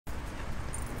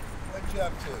What you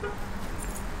up to?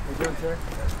 You doing, sir?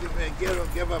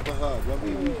 Give up a hug. Let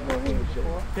me use my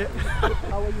handshake.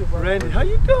 How are you, bro? Randy, how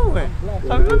you doing?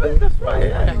 I remember, that's right,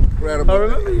 yeah. Incredible. I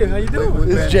remember you. How you doing?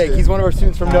 This is Jake. He's one of our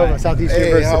students from Nova, Southeast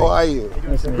University. Hey, how are you?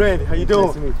 Nice to meet you. Randy, how you doing?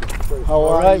 Nice to meet you. How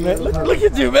are you? Man. Look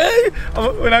at you, man.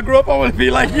 When I grow up, I want to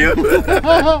be like you.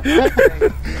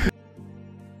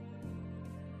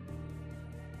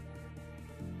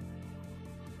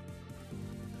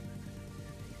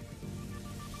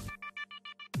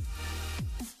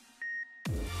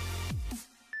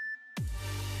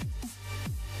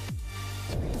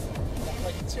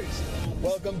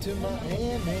 Welcome to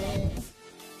Miami.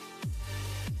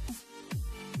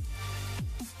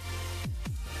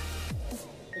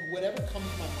 Whatever comes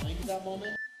to my mind at that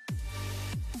moment.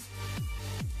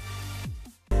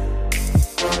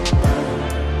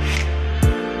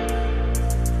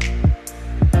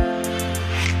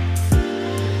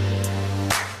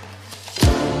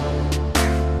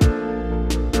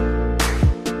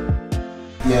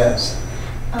 Yes.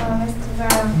 Mr.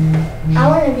 Brown, I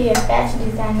want to be a fashion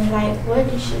designer. Like, what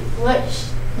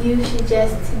you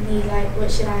suggest to me? Like,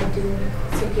 what should I do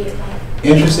to get like?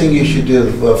 Interesting you should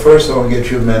do. Well, first I want to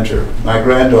get you a mentor. My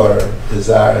granddaughter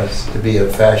desires to be a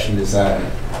fashion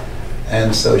designer.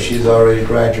 And so she's already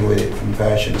graduated from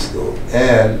fashion school.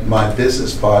 And my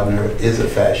business partner is a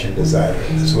fashion designer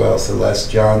as well,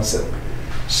 Celeste Johnson.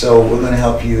 So we're going to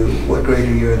help you. What grade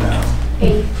are you in now?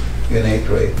 8th. You're in 8th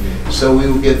grade. So we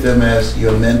will get them as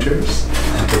your mentors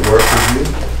and to work with you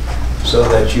so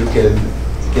that you can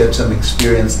get some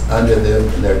experience under them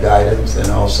and their guidance, and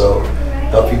also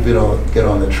help you get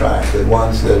on the track. The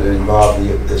ones that are involved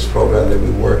in this program that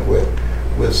we work with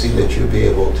will see that you'll be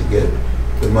able to get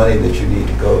the money that you need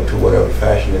to go to whatever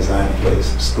fashion design place,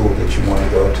 school that you want to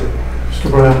go to. Mr.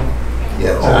 Brown.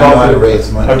 Yes, I know how to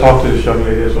raise money. I talked to this young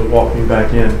lady as I was walking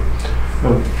back in.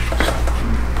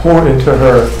 Pour into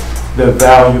her the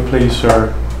value, please,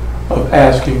 sir, of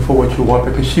asking for what you want,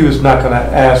 because she was not going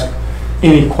to ask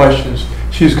any questions.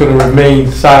 She's going to remain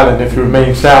silent. If you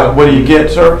remain silent, what do you get,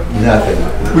 sir?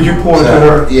 Nothing. Would you pour into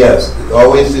her? Yes,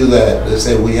 always do that. They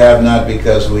say we have not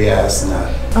because we ask not.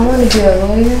 I want to be a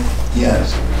lawyer.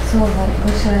 Yes. So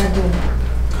what should I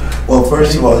do? Well,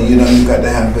 first of all, you know you've got to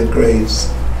have good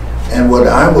grades. And what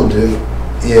I will do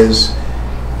is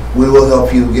we will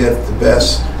help you get the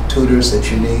best tutors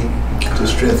that you need to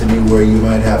strengthen you where you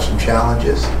might have some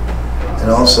challenges. And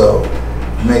also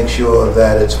make sure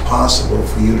that it's possible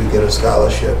for you to get a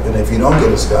scholarship. And if you don't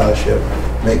get a scholarship,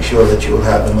 make sure that you will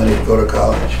have the money to go to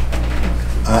college.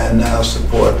 I now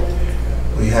support,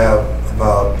 we have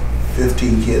about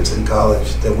 15 kids in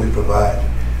college that we provide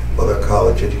for their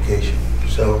college education.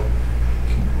 So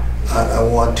I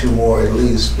want 2 more at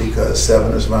least, because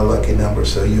 7 is my lucky number.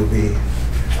 So you'll be,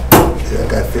 I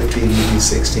got 15, you'll be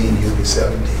 16, you'll be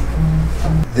 17.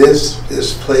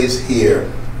 This place here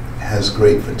has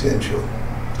great potential.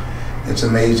 It's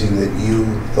amazing that you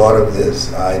thought of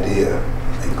this idea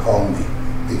and called me,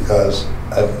 because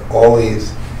I've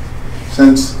always,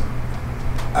 since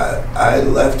I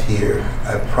left here,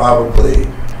 I probably,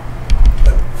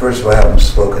 first of all, I haven't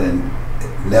spoken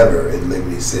never in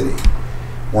Liberty City.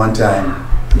 One time,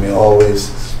 always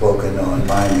spoken on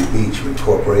Miami Beach when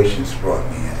corporations brought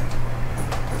me in.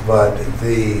 But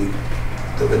the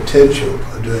potential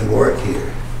of doing work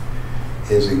here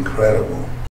is incredible.